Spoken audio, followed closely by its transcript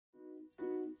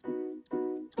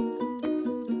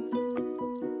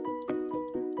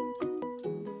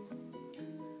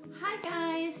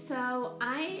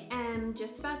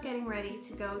about getting ready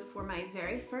to go for my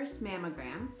very first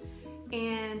mammogram,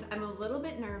 and I'm a little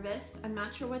bit nervous. I'm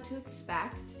not sure what to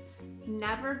expect.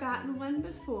 Never gotten one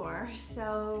before,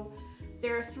 so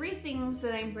there are 3 things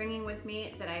that I'm bringing with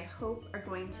me that I hope are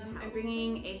going to help. I'm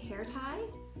bringing a hair tie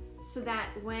so that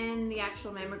when the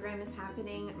actual mammogram is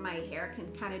happening, my hair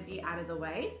can kind of be out of the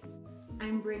way.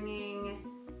 I'm bringing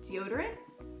deodorant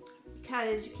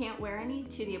because you can't wear any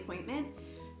to the appointment,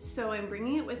 so I'm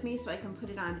bringing it with me so I can put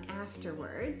it on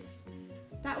afterwards.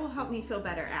 That will help me feel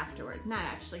better afterward, not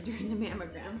actually during the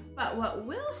mammogram. But what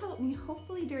will help me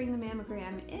hopefully during the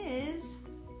mammogram is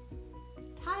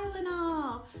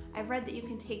Tylenol. I've read that you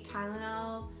can take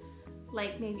Tylenol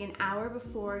like maybe an hour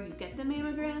before you get the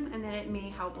mammogram, and then it may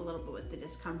help a little bit with the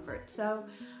discomfort. So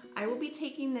I will be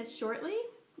taking this shortly,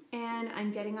 and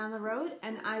I'm getting on the road,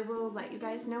 and I will let you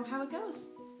guys know how it goes.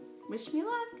 Wish me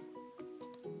luck.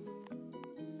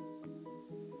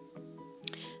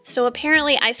 So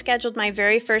apparently I scheduled my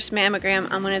very first mammogram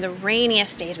on one of the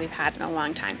rainiest days we've had in a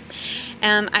long time.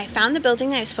 I found the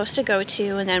building I was supposed to go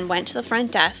to and then went to the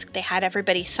front desk. They had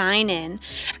everybody sign in,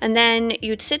 and then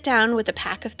you'd sit down with a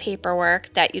pack of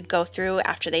paperwork that you'd go through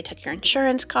after they took your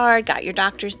insurance card, got your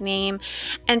doctor's name,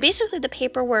 and basically the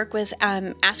paperwork was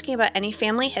asking about any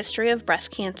family history of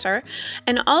breast cancer,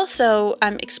 and also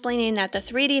explaining that the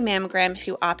 3D mammogram, if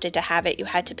you opted to have it, you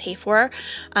had to pay for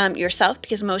yourself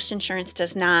because most insurance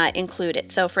does not include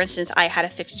it. So for instance, I had a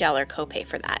 $50 copay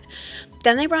for that.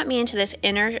 Then they brought me into this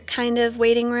inner kind of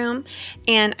waiting room,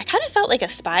 and I kind of felt like a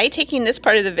spy taking this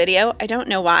part of the video. I don't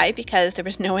know why, because there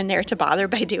was no one there to bother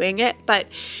by doing it, but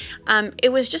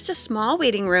it was just a small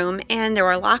waiting room, and there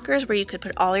were lockers where you could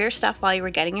put all your stuff while you were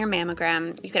getting your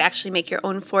mammogram. You could actually make your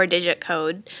own 4-digit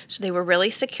code, so they were really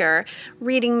secure.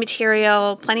 Reading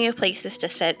material, plenty of places to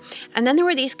sit. And then there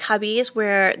were these cubbies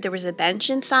where there was a bench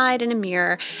inside and a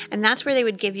mirror, and that's where they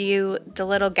would give you the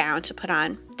little gown to put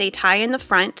on. They tie in the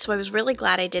front, so I was really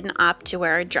glad I didn't opt to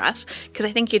wear a dress because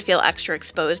I think you'd feel extra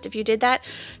exposed if you did that.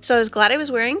 So I was glad I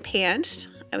was wearing pants.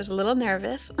 I was a little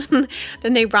nervous.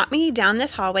 Then they brought me down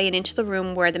this hallway and into the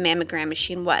room where the mammogram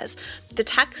machine was. The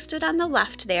tech stood on the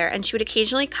left there, and she would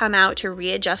occasionally come out to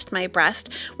readjust my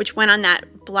breast, which went on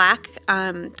that black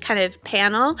kind of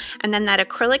panel, and then that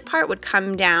acrylic part would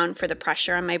come down for the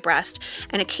pressure on my breast,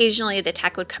 and occasionally the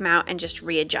tech would come out and just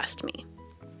readjust me.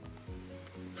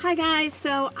 Hi guys,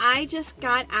 so I just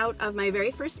got out of my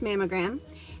very first mammogram,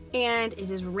 and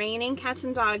it is raining cats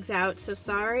and dogs out, so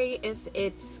sorry if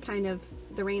it's kind of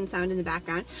the rain sound in the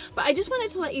background, but I just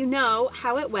wanted to let you know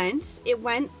how it went. It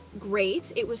went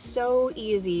great. It was so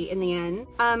easy in the end.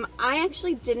 I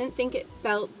actually didn't think it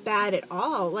felt bad at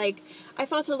all. Like, I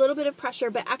felt a little bit of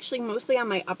pressure, but actually mostly on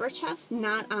my upper chest,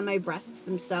 not on my breasts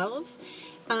themselves.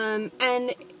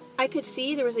 And I could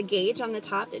see there was a gauge on the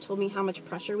top that told me how much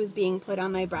pressure was being put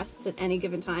on my breasts at any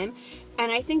given time.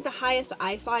 And I think the highest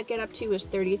I saw it get up to was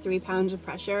 33 pounds of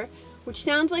pressure, which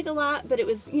sounds like a lot, but it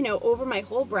was, you know, over my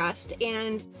whole breast.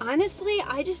 And honestly,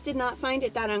 I just did not find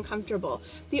it that uncomfortable.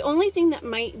 The only thing that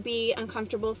might be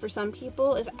uncomfortable for some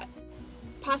people is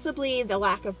possibly the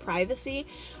lack of privacy.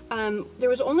 There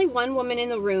was only one woman in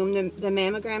the room, the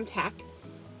mammogram tech,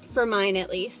 for mine at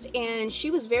least, and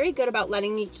she was very good about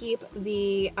letting me keep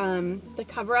the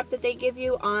cover-up that they give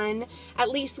you on, at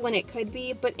least when it could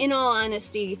be. But in all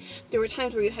honesty, there were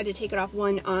times where you had to take it off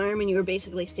one arm and you were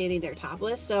basically standing there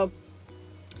topless. So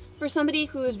for somebody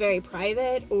who is very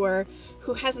private or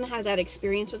who hasn't had that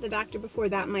experience with a doctor before,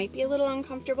 that might be a little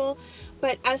uncomfortable.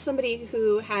 But as somebody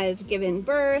who has given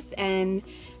birth and,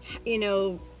 you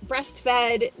know,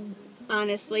 breastfed,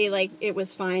 honestly, like, it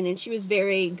was fine, and she was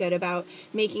very good about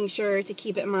making sure to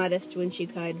keep it modest when she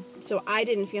could. So I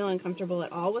didn't feel uncomfortable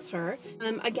at all with her.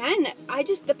 Again,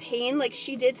 the pain, like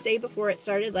she did say before it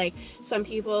started, like, some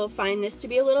people find this to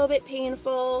be a little bit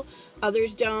painful,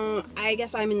 others don't. I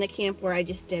guess I'm in the camp where I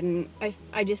just didn't.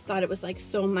 I just thought it was like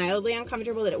so mildly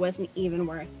uncomfortable that it wasn't even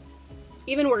worth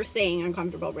saying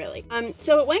uncomfortable, really.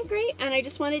 So it went great, and I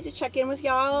just wanted to check in with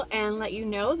y'all and let you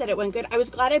know that it went good. I was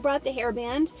glad I brought the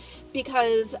hairband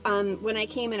because when I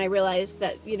came in, I realized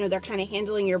that, you know, they're kind of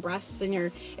handling your breasts, and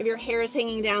if your hair is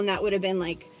hanging down, that would have been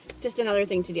like just another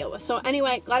thing to deal with. So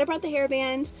anyway, glad I brought the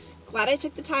hairband, glad I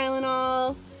took the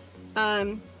Tylenol,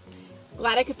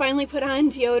 glad I could finally put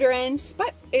on deodorant,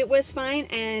 but it was fine,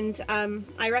 and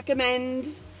I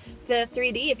recommend the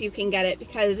 3D if you can get it,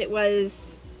 because it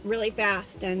was really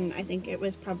fast, and I think it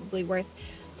was probably worth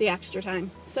the extra time.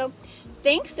 So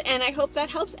thanks, and I hope that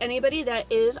helps anybody that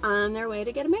is on their way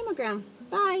to get a mammogram.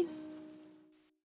 Bye!